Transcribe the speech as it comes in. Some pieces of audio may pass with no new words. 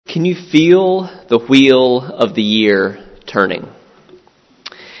Can you feel the wheel of the year turning?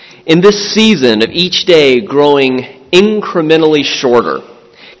 In this season of each day growing incrementally shorter,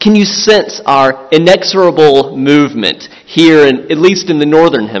 can you sense our inexorable movement here, at least in the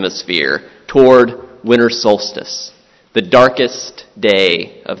northern hemisphere, toward winter solstice, the darkest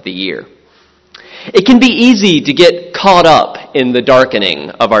day of the year? It can be easy to get caught up in the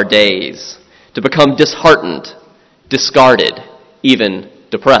darkening of our days, to become disheartened, discarded, even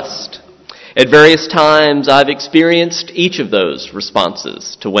depressed. At various times, I've experienced each of those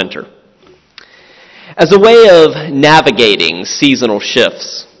responses to winter. As a way of navigating seasonal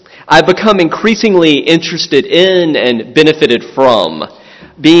shifts, I've become increasingly interested in and benefited from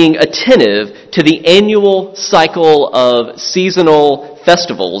being attentive to the annual cycle of seasonal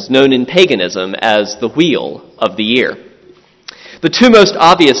festivals known in paganism as the Wheel of the Year. The two most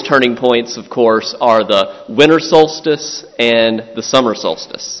obvious turning points, of course, are the winter solstice and the summer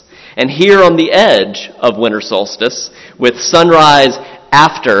solstice. And here on the edge of winter solstice, with sunrise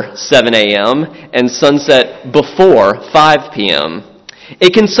after 7 a.m. and sunset before 5 p.m.,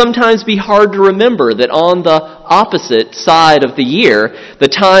 it can sometimes be hard to remember that on the opposite side of the year, the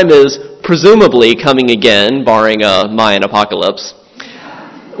time is presumably coming again, barring a Mayan apocalypse,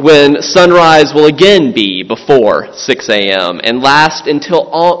 when sunrise will again be before 6 a.m. and last until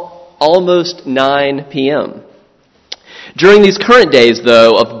almost 9 p.m. During these current days,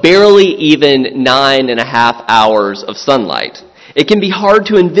 though, of barely even 9.5 hours of sunlight, it can be hard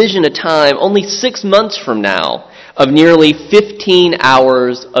to envision a time only 6 months from now of nearly 15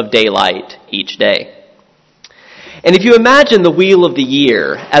 hours of daylight each day. And if you imagine the wheel of the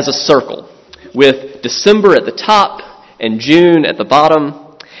year as a circle, with December at the top and June at the bottom,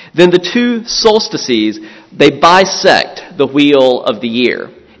 then the two solstices, they bisect the wheel of the year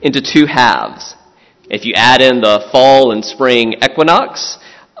into two halves. If you add in the fall and spring equinox,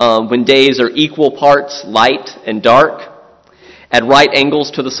 when days are equal parts light and dark, at right angles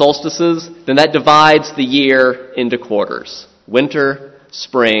to the solstices, then that divides the year into quarters: winter,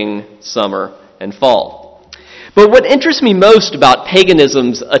 spring, summer, and fall. But what interests me most about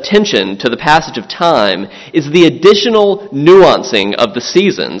paganism's attention to the passage of time is the additional nuancing of the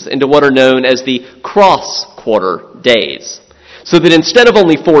seasons into what are known as the cross-quarter days. So that instead of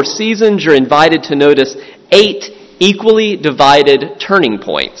only 4 seasons, you're invited to notice 8 equally divided turning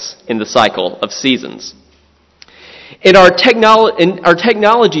points in the cycle of seasons. In our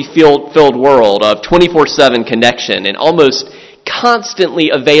technology-filled world of 24/7 connection and almost constantly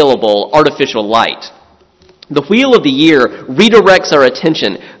available artificial light, the wheel of the year redirects our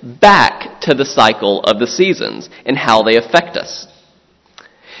attention back to the cycle of the seasons and how they affect us.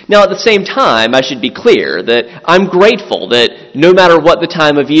 Now, at the same time, I should be clear that I'm grateful that no matter what the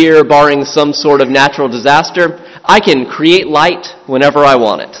time of year, barring some sort of natural disaster, I can create light whenever I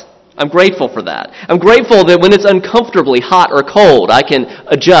want it. I'm grateful for that. I'm grateful that when it's uncomfortably hot or cold, I can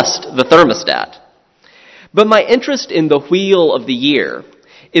adjust the thermostat. But my interest in the wheel of the year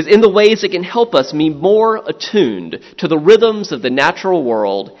is in the ways it can help us be more attuned to the rhythms of the natural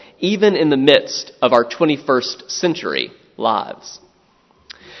world, even in the midst of our 21st century lives.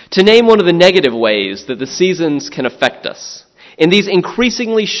 To name one of the negative ways that the seasons can affect us, in these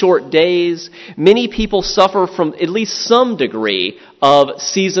increasingly short days, many people suffer from at least some degree of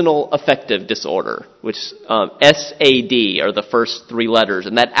seasonal affective disorder, which SAD are the first 3 letters,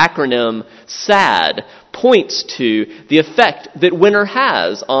 and that acronym SAD points to the effect that winter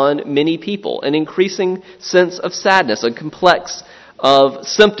has on many people, an increasing sense of sadness, a complex of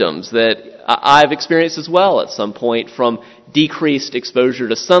symptoms that I've experienced as well at some point, from decreased exposure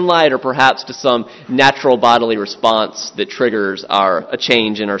to sunlight or perhaps to some natural bodily response that triggers a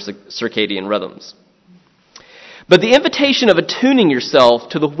change in our circadian rhythms. But the invitation of attuning yourself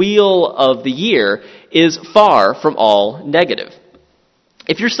to the wheel of the year is far from all negative.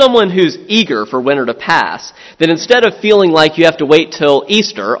 If you're someone who's eager for winter to pass, then instead of feeling like you have to wait till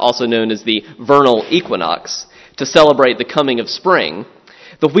Easter, also known as the vernal equinox, to celebrate the coming of spring,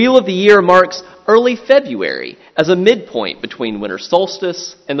 the wheel of the year marks early February as a midpoint between winter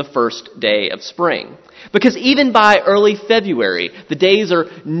solstice and the first day of spring. Because even by early February, the days are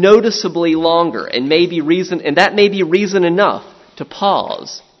noticeably longer, and that may be reason enough to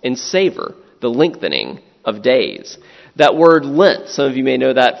pause and savor the lengthening of days. That word Lent, some of you may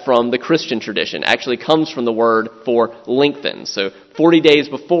know that from the Christian tradition, actually comes from the word for lengthen. So 40 days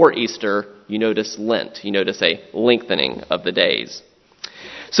before Easter, you notice Lent. You notice a lengthening of the days.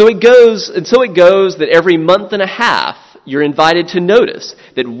 So it goes that every month and a half, you're invited to notice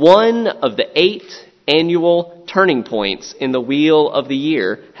that one of the 8 annual turning points in the wheel of the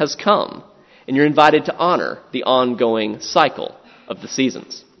year has come. And you're invited to honor the ongoing cycle of the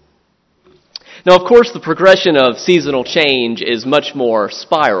seasons. Now, of course, the progression of seasonal change is much more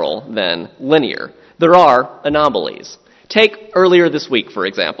spiral than linear. There are anomalies. Take earlier this week, for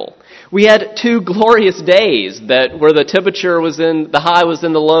example. We had 2 glorious days where the high was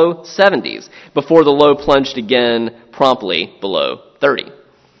in the low 70s before the low plunged again promptly below 30.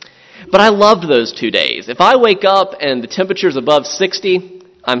 But I loved those 2 days. If I wake up and the temperature's above 60,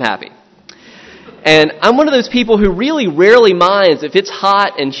 I'm happy. And I'm one of those people who really rarely minds if it's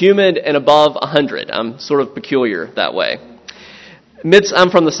hot and humid and above 100. I'm sort of peculiar that way.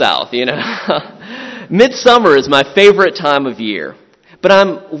 I'm from the South, Midsummer is my favorite time of year, but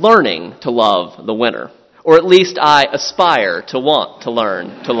I'm learning to love the winter. Or at least I aspire to want to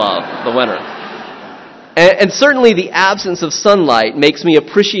learn to love the winter. And certainly the absence of sunlight makes me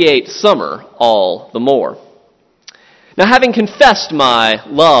appreciate summer all the more. Now, having confessed my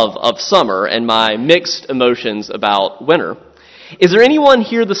love of summer and my mixed emotions about winter, is there anyone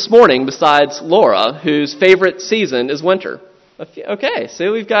here this morning besides Laura whose favorite season is winter? Okay,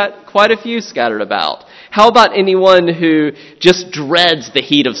 so we've got quite a few scattered about. How about anyone who just dreads the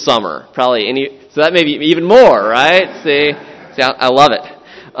heat of summer? So that may be even more, right? See, I love it.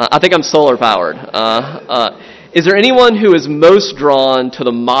 I think I'm solar powered. Is there anyone who is most drawn to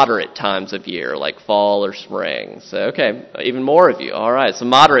the moderate times of year, like fall or spring? So, okay, even more of you. All right, some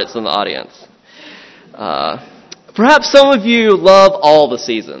moderates in the audience. Perhaps some of you love all the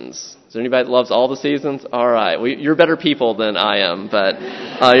seasons. Is there anybody that loves all the seasons? All right, you're better people than I am, but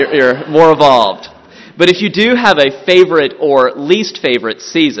you're more evolved. But if you do have a favorite or least favorite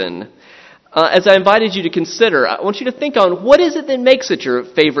season, as I invited you to consider, I want you to think on what is it that makes it your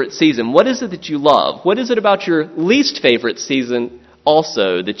favorite season? What is it that you love? What is it about your least favorite season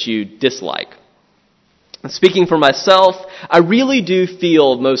also that you dislike? And speaking for myself, I really do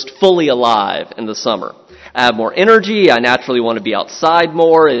feel most fully alive in the summer. I have more energy, I naturally want to be outside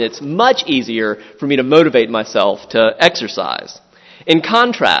more, and it's much easier for me to motivate myself to exercise. In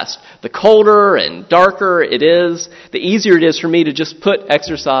contrast, the colder and darker it is, the easier it is for me to just put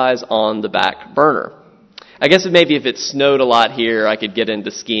exercise on the back burner. I guess maybe if it snowed a lot here, I could get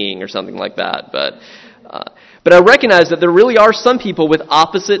into skiing or something like that. But I recognize that there really are some people with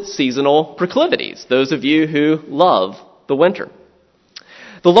opposite seasonal proclivities, those of you who love the winter.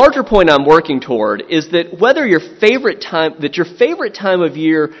 The larger point I'm working toward is that your favorite time of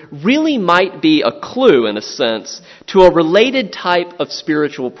year really might be a clue, in a sense, to a related type of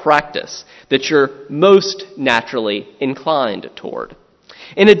spiritual practice that you're most naturally inclined toward.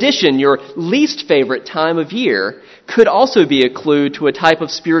 In addition, your least favorite time of year could also be a clue to a type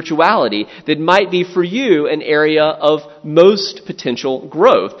of spirituality that might be for you an area of most potential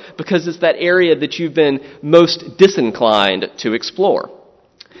growth, because it's that area that you've been most disinclined to explore.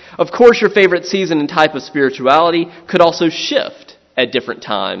 Of course, your favorite season and type of spirituality could also shift at different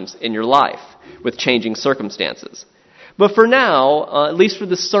times in your life with changing circumstances. But for now, at least for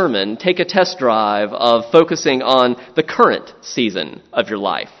this sermon, take a test drive of focusing on the current season of your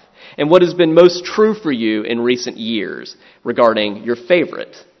life and what has been most true for you in recent years regarding your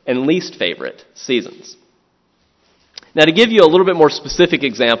favorite and least favorite seasons. Now, to give you a little bit more specific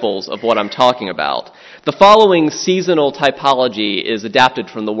examples of what I'm talking about, the following seasonal typology is adapted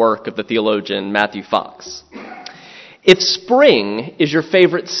from the work of the theologian Matthew Fox. If spring is your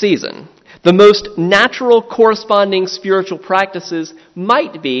favorite season, the most natural corresponding spiritual practices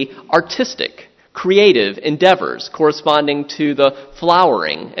might be artistic, creative endeavors corresponding to the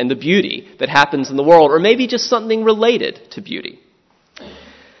flowering and the beauty that happens in the world, or maybe just something related to beauty.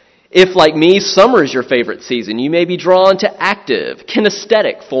 If, like me, summer is your favorite season, you may be drawn to active,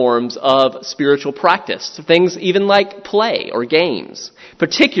 kinesthetic forms of spiritual practice, things even like play or games,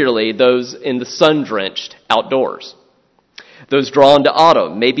 particularly those in the sun-drenched outdoors. Those drawn to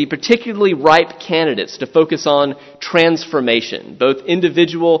autumn may be particularly ripe candidates to focus on transformation, both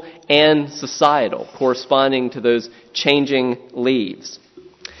individual and societal, corresponding to those changing leaves.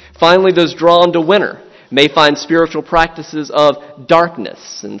 Finally, those drawn to winter may find spiritual practices of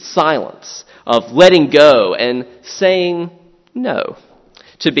darkness and silence, of letting go and saying no,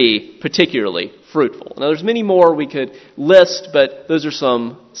 to be particularly fruitful. Now, there's many more we could list, but those are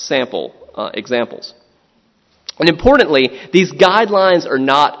some sample examples. And importantly, these guidelines are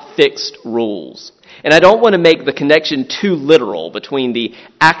not fixed rules. And I don't want to make the connection too literal between the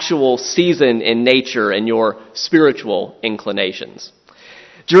actual season in nature and your spiritual inclinations.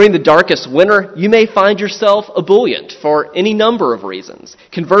 During the darkest winter, you may find yourself ebullient for any number of reasons.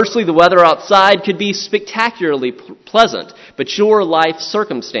 Conversely, the weather outside could be spectacularly pleasant, but your life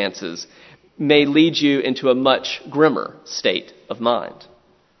circumstances may lead you into a much grimmer state of mind.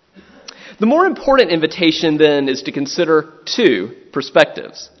 The more important invitation, then, is to consider two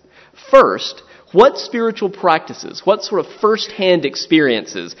perspectives. First, what spiritual practices, what sort of first-hand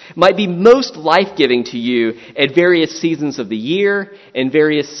experiences might be most life-giving to you at various seasons of the year and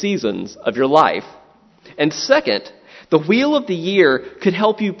various seasons of your life. And second, the wheel of the year could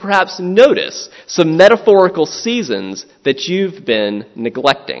help you perhaps notice some metaphorical seasons that you've been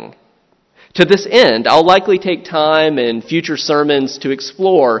neglecting. To this end, I'll likely take time in future sermons to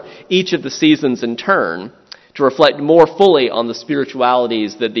explore each of the seasons in turn, to reflect more fully on the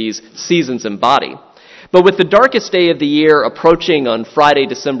spiritualities that these seasons embody. But with the darkest day of the year approaching on Friday,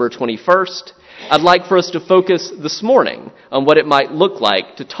 December 21st, I'd like for us to focus this morning on what it might look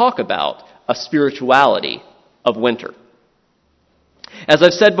like to talk about a spirituality of winter. As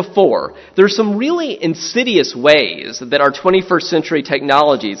I've said before, there are some really insidious ways that our 21st century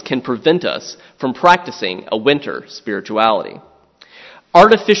technologies can prevent us from practicing a winter spirituality.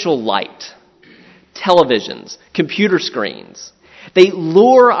 Artificial light, televisions, computer screens, they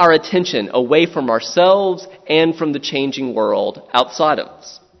lure our attention away from ourselves and from the changing world outside of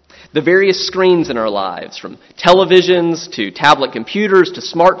us. The various screens in our lives, from televisions to tablet computers to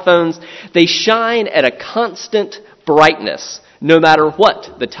smartphones, they shine at a constant brightness no matter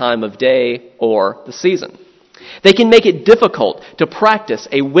what the time of day or the season. They can make it difficult to practice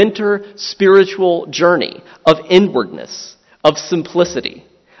a winter spiritual journey of inwardness, of simplicity,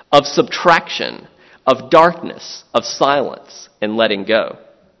 of subtraction, of darkness, of silence, and letting go.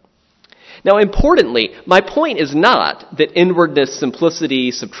 Now, importantly, my point is not that inwardness,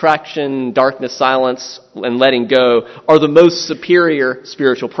 simplicity, subtraction, darkness, silence, and letting go are the most superior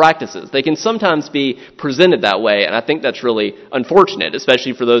spiritual practices. They can sometimes be presented that way, and I think that's really unfortunate,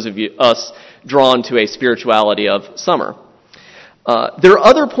 especially for those of us drawn to a spirituality of summer. There are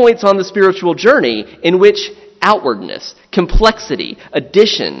other points on the spiritual journey in which outwardness, complexity,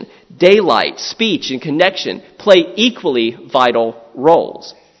 addition, daylight, speech, and connection play equally vital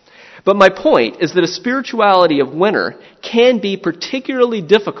roles. But my point is that a spirituality of winter can be particularly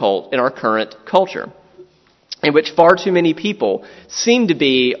difficult in our current culture, in which far too many people seem to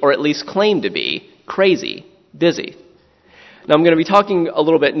be, or at least claim to be, crazy busy. Now, I'm going to be talking a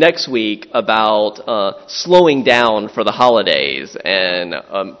little bit next week about slowing down for the holidays, and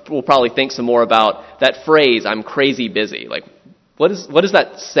we'll probably think some more about that phrase, I'm crazy busy. Like, what is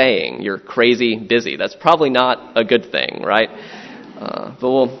that saying? You're crazy busy. That's probably not a good thing, right? But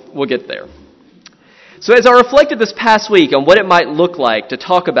we'll get there. So as I reflected this past week on what it might look like to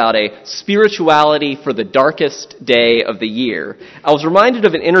talk about a spirituality for the darkest day of the year, I was reminded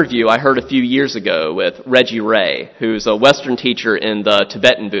of an interview I heard a few years ago with Reggie Ray, who's a Western teacher in the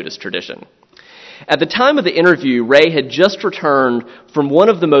Tibetan Buddhist tradition. At the time of the interview, Ray had just returned from one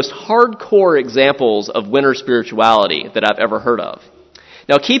of the most hardcore examples of winter spirituality that I've ever heard of.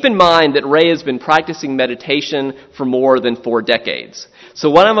 Now, keep in mind that Ray has been practicing meditation for more than 4 decades. So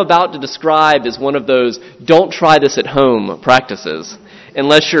what I'm about to describe is one of those don't try this at home practices,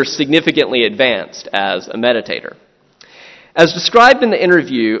 unless you're significantly advanced as a meditator. As described in the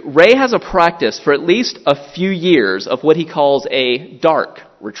interview, Ray has a practice for at least a few years of what he calls a dark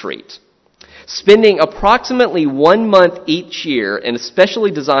retreat, spending approximately 1 month each year in a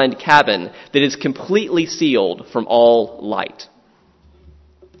specially designed cabin that is completely sealed from all light.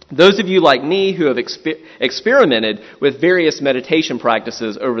 Those of you like me who have experimented with various meditation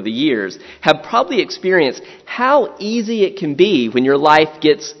practices over the years have probably experienced how easy it can be when your life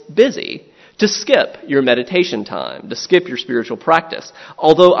gets busy to skip your meditation time, to skip your spiritual practice.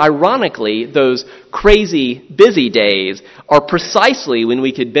 Although, ironically, those crazy busy days are precisely when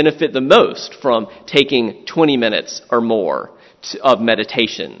we could benefit the most from taking 20 minutes or more of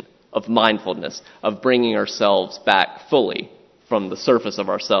meditation, of mindfulness, of bringing ourselves back fully from the surface of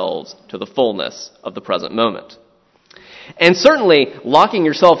ourselves to the fullness of the present moment. And certainly, locking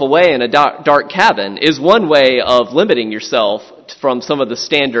yourself away in a dark cabin is one way of limiting yourself from some of the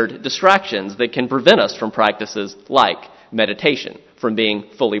standard distractions that can prevent us from practices like meditation, from being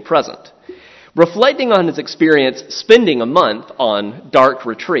fully present. Reflecting on his experience spending a month on dark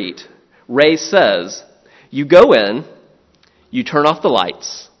retreat, Ray says, you go in, you turn off the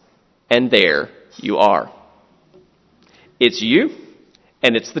lights, and there you are. It's you,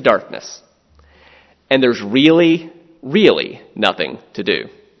 and it's the darkness. And there's really, really nothing to do.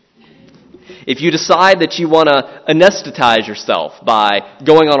 If you decide that you want to anesthetize yourself by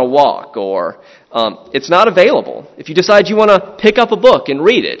going on a walk, or it's not available. If you decide you want to pick up a book and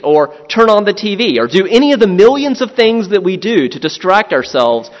read it, or turn on the TV, or do any of the millions of things that we do to distract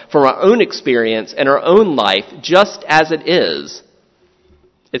ourselves from our own experience and our own life just as it is,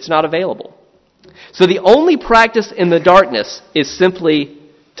 it's not available. So the only practice in the darkness is simply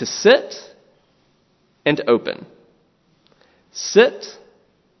to sit and open. Sit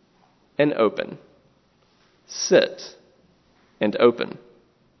and open. Sit and open.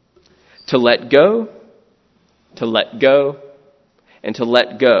 To let go, and to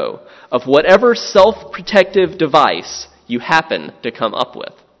let go of whatever self-protective device you happen to come up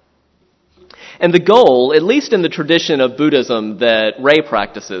with. And the goal, at least in the tradition of Buddhism that Ray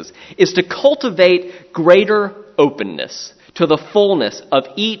practices, is to cultivate greater openness to the fullness of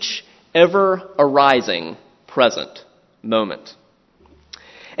each ever-arising present moment.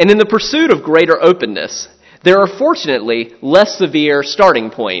 And in the pursuit of greater openness, there are fortunately less severe starting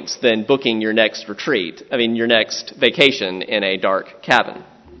points than booking your next your next vacation in a dark cabin,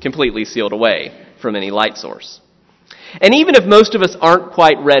 completely sealed away from any light source. And even if most of us aren't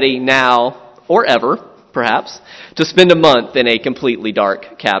quite ready now, or ever, perhaps, to spend a month in a completely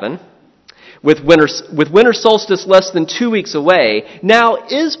dark cabin, with winter solstice less than 2 weeks away, now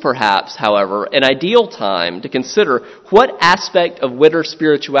is perhaps, however, an ideal time to consider what aspect of winter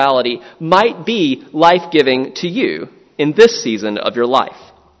spirituality might be life-giving to you in this season of your life.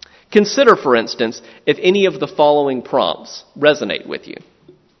 Consider, for instance, if any of the following prompts resonate with you.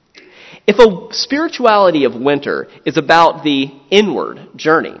 If a spirituality of winter is about the inward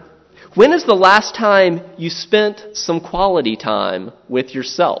journey, when is the last time you spent some quality time with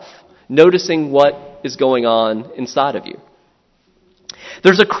yourself, noticing what is going on inside of you?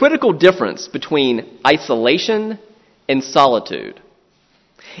 There's a critical difference between isolation and solitude.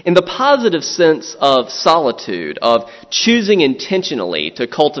 In the positive sense of solitude, of choosing intentionally to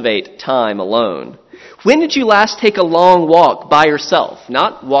cultivate time alone, when did you last take a long walk by yourself?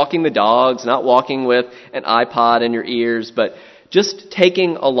 Not walking the dogs, not walking with an iPod in your ears, but just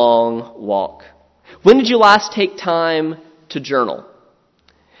taking a long walk. When did you last take time to journal?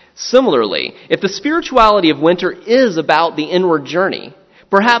 Similarly, if the spirituality of winter is about the inward journey,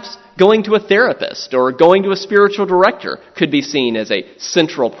 perhaps going to a therapist or going to a spiritual director could be seen as a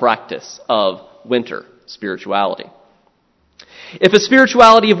central practice of winter spirituality. If a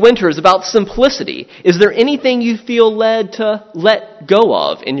spirituality of winter is about simplicity, is there anything you feel led to let go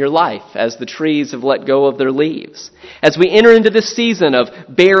of in your life as the trees have let go of their leaves? As we enter into this season of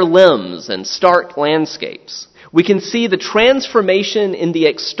bare limbs and stark landscapes, we can see the transformation in the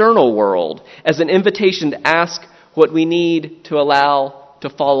external world as an invitation to ask what we need to allow to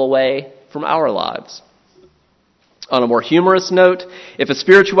fall away from our lives. On a more humorous note, if a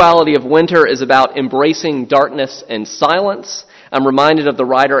spirituality of winter is about embracing darkness and silence, I'm reminded of the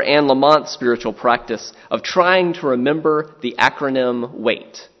writer Anne Lamont's spiritual practice of trying to remember the acronym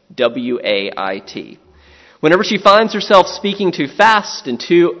WAIT, W-A-I-T. Whenever she finds herself speaking too fast and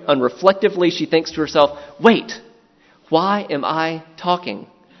too unreflectively, she thinks to herself, wait, why am I talking?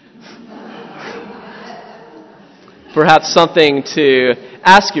 Perhaps something to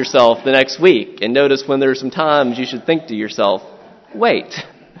ask yourself the next week and notice when there are some times you should think to yourself, wait,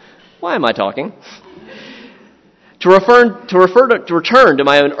 why am I talking? To return to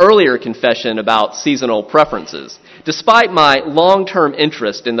my own earlier confession about seasonal preferences, despite my long-term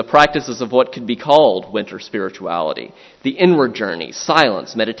interest in the practices of what could be called winter spirituality, the inward journey,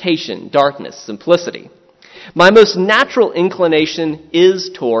 silence, meditation, darkness, simplicity, my most natural inclination is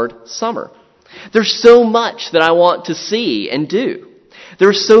toward summer. There's so much that I want to see and do. There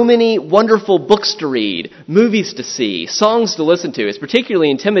are so many wonderful books to read, movies to see, songs to listen to. It's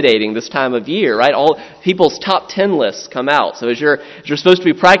particularly intimidating this time of year, right? All people's top 10 lists come out. So as you're supposed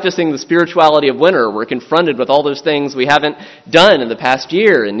to be practicing the spirituality of winter, we're confronted with all those things we haven't done in the past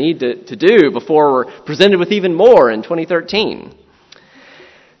year and need to do before we're presented with even more in 2013.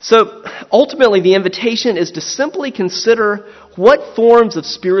 So ultimately, the invitation is to simply consider what forms of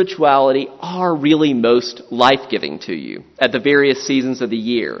spirituality are really most life-giving to you at the various seasons of the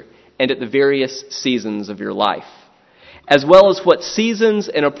year and at the various seasons of your life, as well as what seasons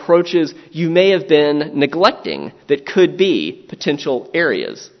and approaches you may have been neglecting that could be potential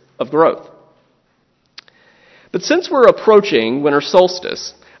areas of growth. But since we're approaching winter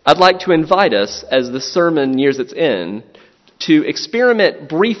solstice, I'd like to invite us, as the sermon nears its end, to experiment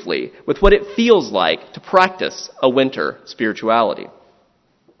briefly with what it feels like to practice a winter spirituality.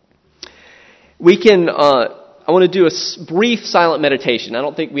 I want to do a brief silent meditation. I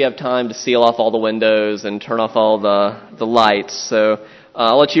don't think we have time to seal off all the windows and turn off all the lights, so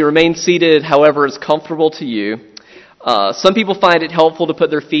I'll let you remain seated however is comfortable to you. Some people find it helpful to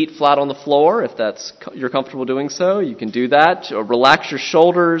put their feet flat on the floor. If you're comfortable doing so, you can do that. Relax your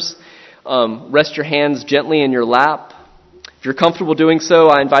shoulders. Rest your hands gently in your lap. If you're comfortable doing so,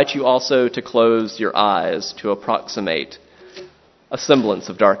 I invite you also to close your eyes to approximate a semblance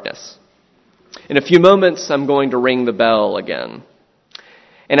of darkness. In a few moments, I'm going to ring the bell again.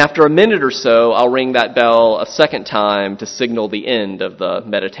 And after a minute or so, I'll ring that bell a second time to signal the end of the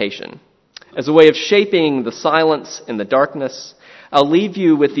meditation. As a way of shaping the silence and the darkness, I'll leave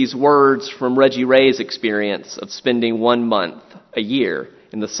you with these words from Reggie Ray's experience of spending 1 month a year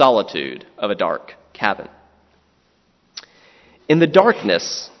in the solitude of a dark cabin. In the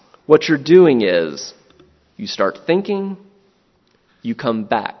darkness, what you're doing is you start thinking, you come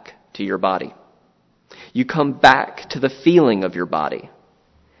back to your body. You come back to the feeling of your body.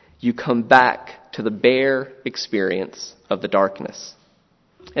 You come back to the bare experience of the darkness.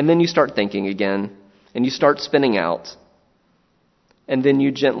 And then you start thinking again, and you start spinning out, and then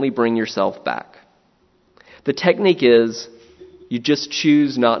you gently bring yourself back. The technique is you just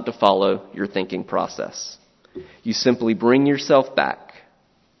choose not to follow your thinking process. You simply bring yourself back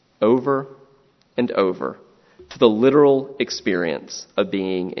over and over to the literal experience of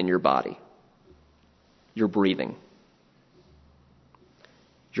being in your body. Your breathing.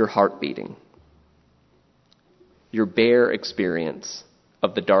 Your heart beating. Your bare experience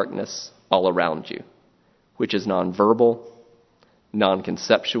of the darkness all around you, which is nonverbal,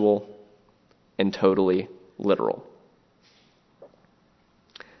 non-conceptual, and totally literal.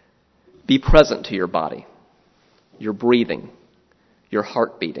 Be present to your body, your breathing, your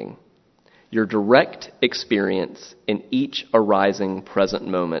heart beating, your direct experience in each arising present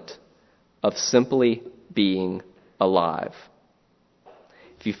moment of simply being alive.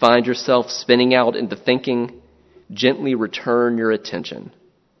 If you find yourself spinning out into thinking, gently return your attention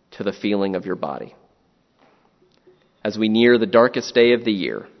to the feeling of your body. As we near the darkest day of the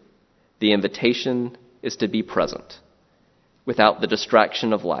year, the invitation is to be present, without the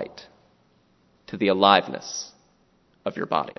distraction of light, to the aliveness of your body.